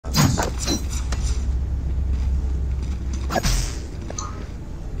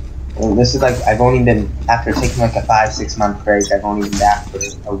this is like, I've only been, after taking like a 5-6 month break, I've only been back for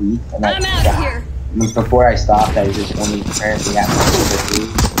a week. And I'm out of here. Before I stopped, I was just only currently at my week.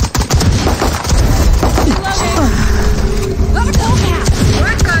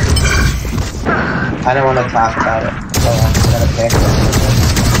 I don't want to talk about it. So I'm gonna pick.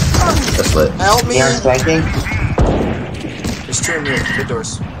 That's lit. Help me! Neon's flanking. There's two in here, good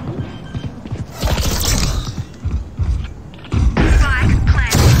doors.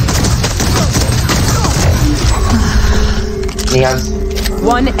 Neon's.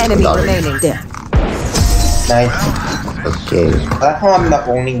 One enemy remaining. There. Nice. Okay. That's how I'm the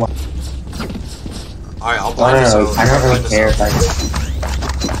only one. Alright, I'll I blind don't this know. out. I don't really care if I.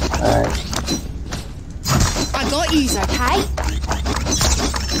 Alright. I got yous, okay?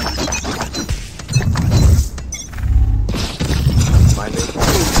 Mind me.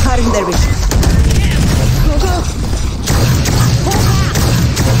 Cutting their vision. Go, go.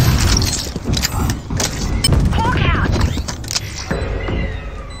 Hawk out.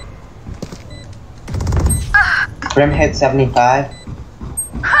 Brim hit 75.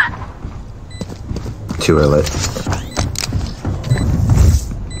 Two are lit.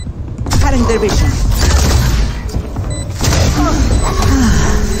 Cutting their vision.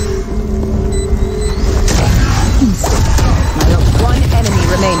 One enemy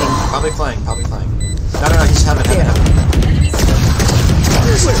remaining. Probably flying. No, he's heaven.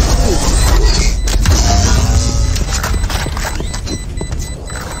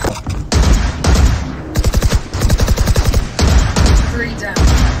 Three down.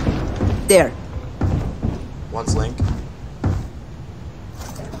 There.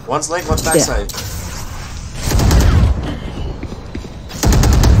 One's link, one's backside.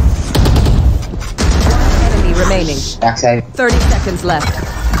 Enemy remaining. Backside. 30 seconds left.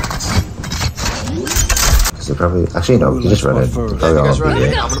 So probably. Actually, no. You just run it. Yeah, Probably you all guys run be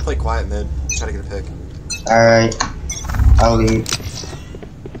it. here. I'm gonna play quiet mid. Try to get a pick. Alright. I'll leave.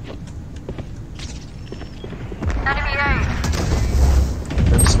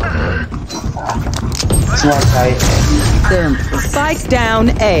 Grim smoke. It's one tight. There. Spike down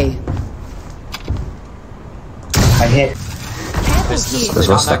A. I hit. There's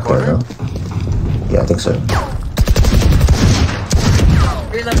one stuck there, though. Yeah, I think so.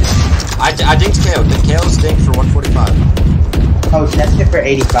 I dinked KO. KO's dinked for 145. Oh, that's it for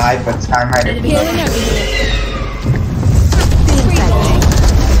 85, but time right at Healing over here.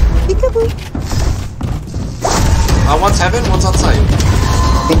 One's heaven, one's on site.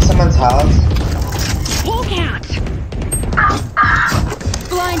 I think someone's house. Hawk out.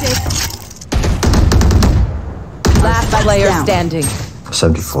 Blinded. Last player standing.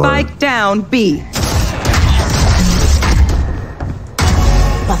 74. Spike down B.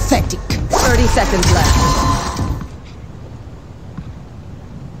 Pathetic. 30 seconds left.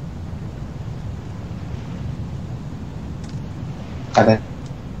 Heaven.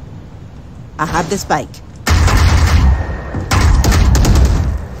 I have the spike.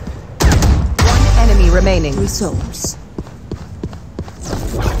 One enemy remaining. Resource.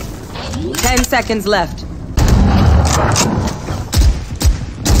 10 seconds left.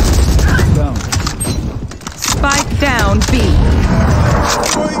 Spike down B.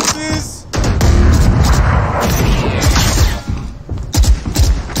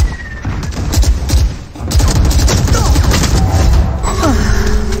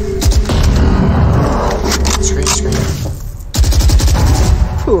 Screen.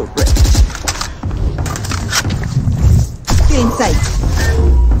 Poor Rick. Get inside.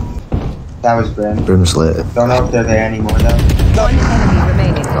 That was Brim. Brim's lit. Don't know if they're there anymore though. One enemy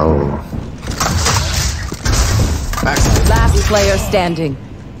remaining. Oh. Backside. Last player standing.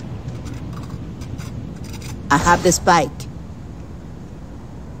 I have the spike.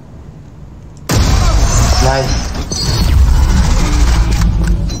 Nice.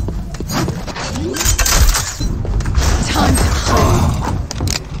 Time to play.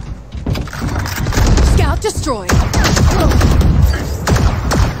 Scout destroyed.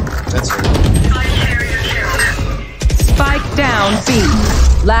 That's her. Spike down B.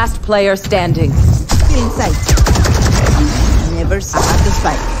 Last player standing. Get inside. Never I have the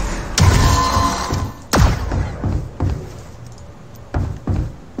spike.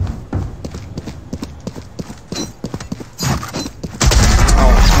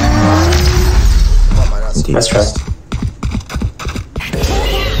 Oh my god. Indeed. Let's try.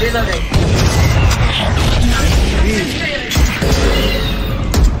 Reloading.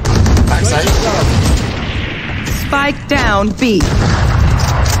 Backside. Spike down B.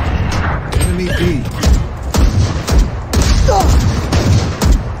 Enemy B.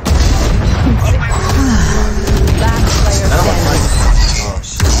 Last player I don't want standing. to fight. Oh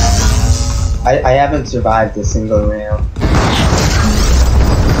shit. I haven't survived a single round.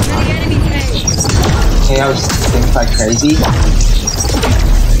 KO thinks like crazy.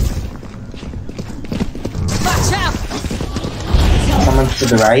 Watch out! Someone's to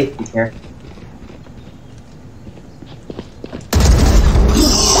the right. Be careful.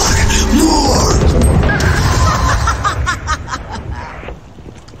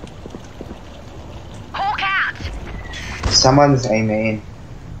 Someone's A main.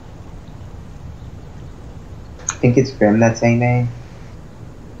 I think it's Grim that's A main.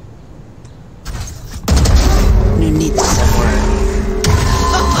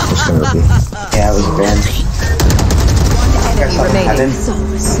 It's gonna be. Yeah, it was Grim. There's something remaining. heaven.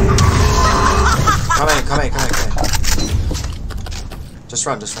 Come in. Just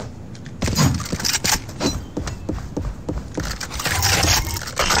run.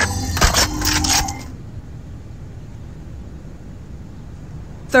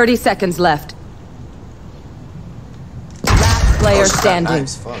 30 seconds left. Last player standing.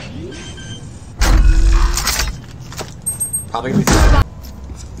 Nice, fuck. Probably gonna be fine.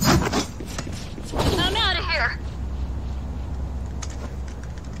 I'm out of here.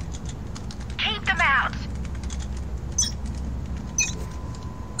 Keep them out.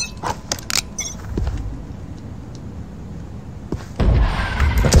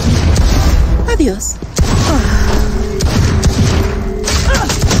 Adios.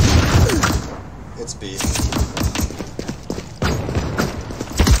 It's B.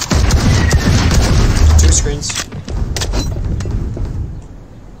 Two screens.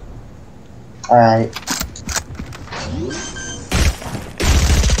 Alright.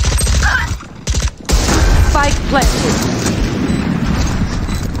 Spike planted.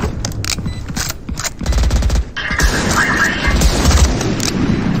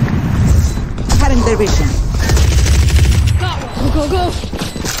 Cutting their vision. Go.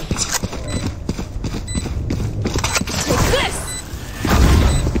 Take this.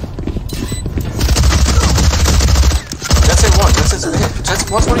 That's it, one. That's it. That's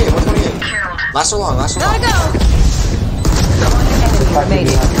 128. Last so long. Gotta go.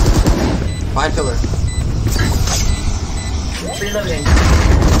 Remaining. Behind pillar. Reloading.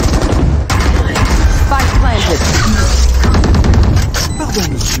 Spike planted. Pardon,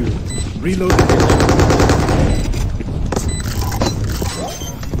 monsieur. Reload.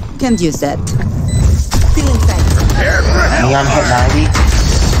 Can't use that. Still inside. Neon hit 90.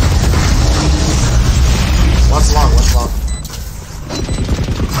 One's long.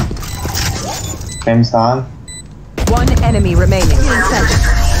 Grim's gone. One enemy remaining.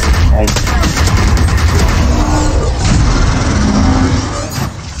 Right.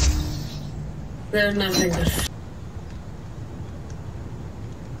 There's nothing.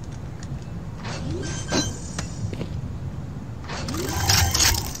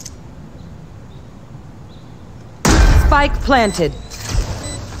 Spike planted.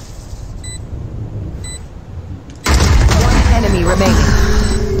 One enemy remaining.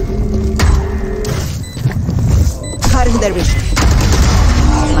 Cutting their vision.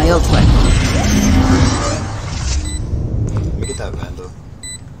 My ult went. Let me get that Vandal.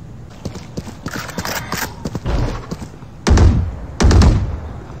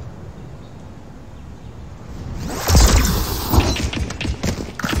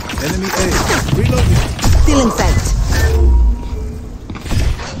 Enemy A. Reloading. Still in sight.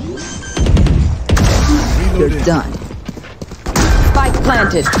 You're Reloading. done. Spike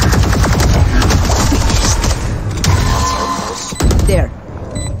planted. There.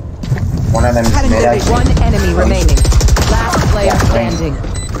 One of them is Cutting mid. their vision. One enemy remaining. Last player Yeah, standing.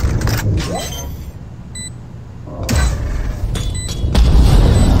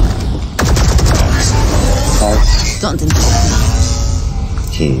 Nice. Don't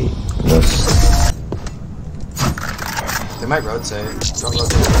He was They might rotate. Don't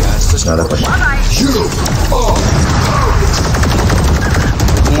rotate, guys. Just not a question.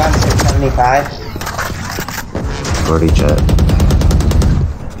 Neon 675. 40 jet.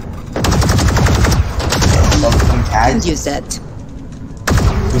 Both of them Can't tagged. use that.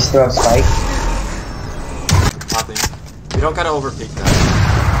 We still have Spike. popping. You don't gotta overpeak that.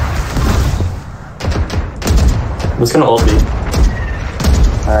 What's gonna ult be?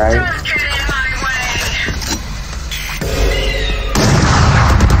 Alright.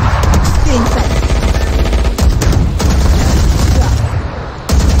 Still in sight.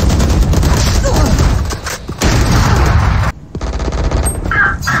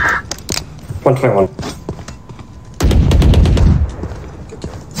 121. Good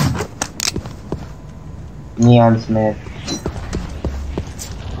kill. Neon Smith.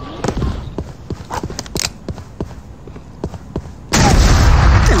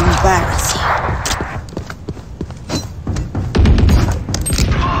 Embarrassing.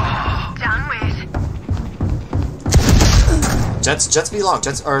 Jets be long.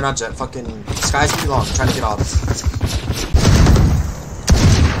 Jets or not jet. Fucking skies be long. Trying to get off.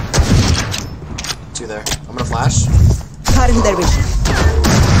 2 there. I'm gonna flash. Cutting their vision.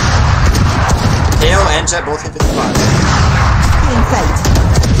 KO and jet both hit 55. In sight.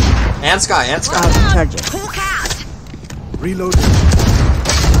 And sky. Out of charges. Hulk out. Reloading.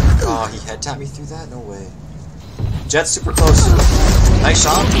 Oh, he head tapped me through that? No way. Jet's super close. Nice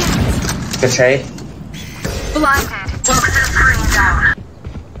shot. Good trade. Blinded. Toxin screen down.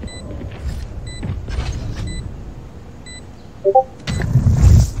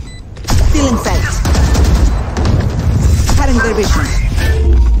 Still in sight. Cutting their vision.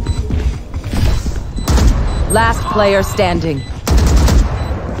 Last player standing.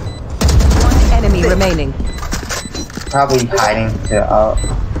 One enemy remaining. Probably hiding to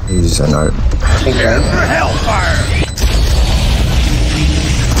He's a note. I think right.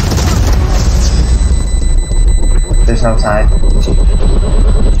 There's no time.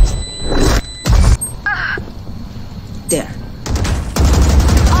 There.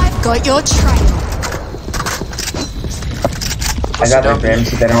 I've got your trail. I got their brim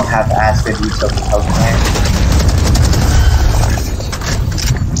so they don't have to ask the details of Pokemon.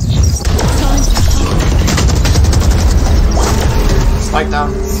 Spike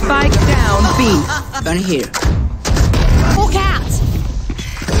down. Spike down B. Gonna here. Hulk out.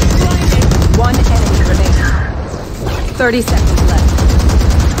 One enemy remaining. 30 seconds left.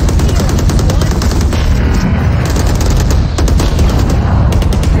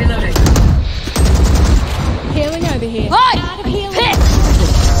 Reloading. Healing over here. Light. Out of healing. Hit.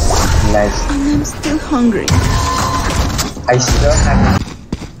 Nice. And I'm still hungry. I still have.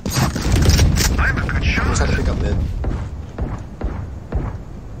 I'm gonna try to pick up mid.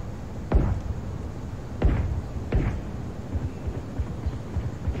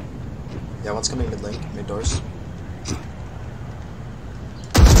 Yeah, one's coming mid lane, mid doors.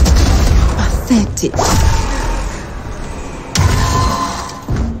 Pathetic.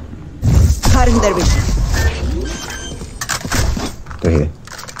 Cutting their vision. They're here.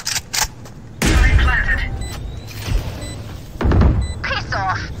 Piss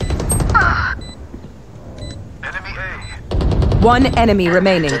off. One enemy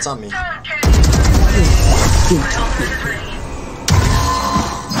remaining. Jet's on me.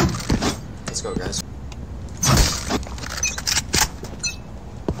 Let's go, guys.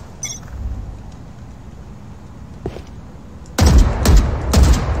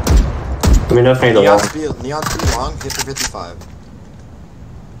 Let me know if I need the wall. Neon 3 long, hit for 55.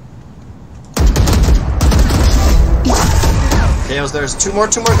 KO's there's 2 more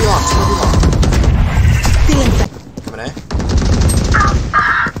B long, 2 more B long. Still in sight. Coming A.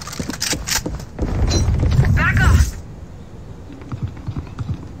 Back up.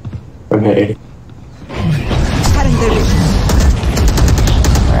 Okay. Cutting their vision.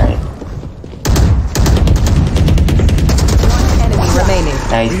 Alright. One enemy remaining.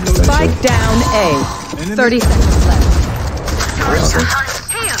 Nice. Spike down A. 30 seconds left.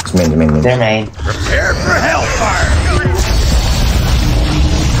 It's main. They're main. They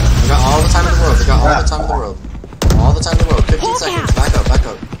got all the time in the world. They got all the time in the world. All the time in the world. 15 seconds. Back up, back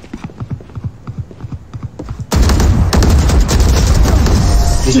up.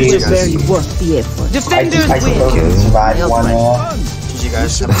 GG. It's very worth the effort. I Defenders still win. survived one more. GG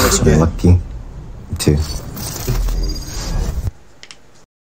guys. Have a good You're day. lucky. 2.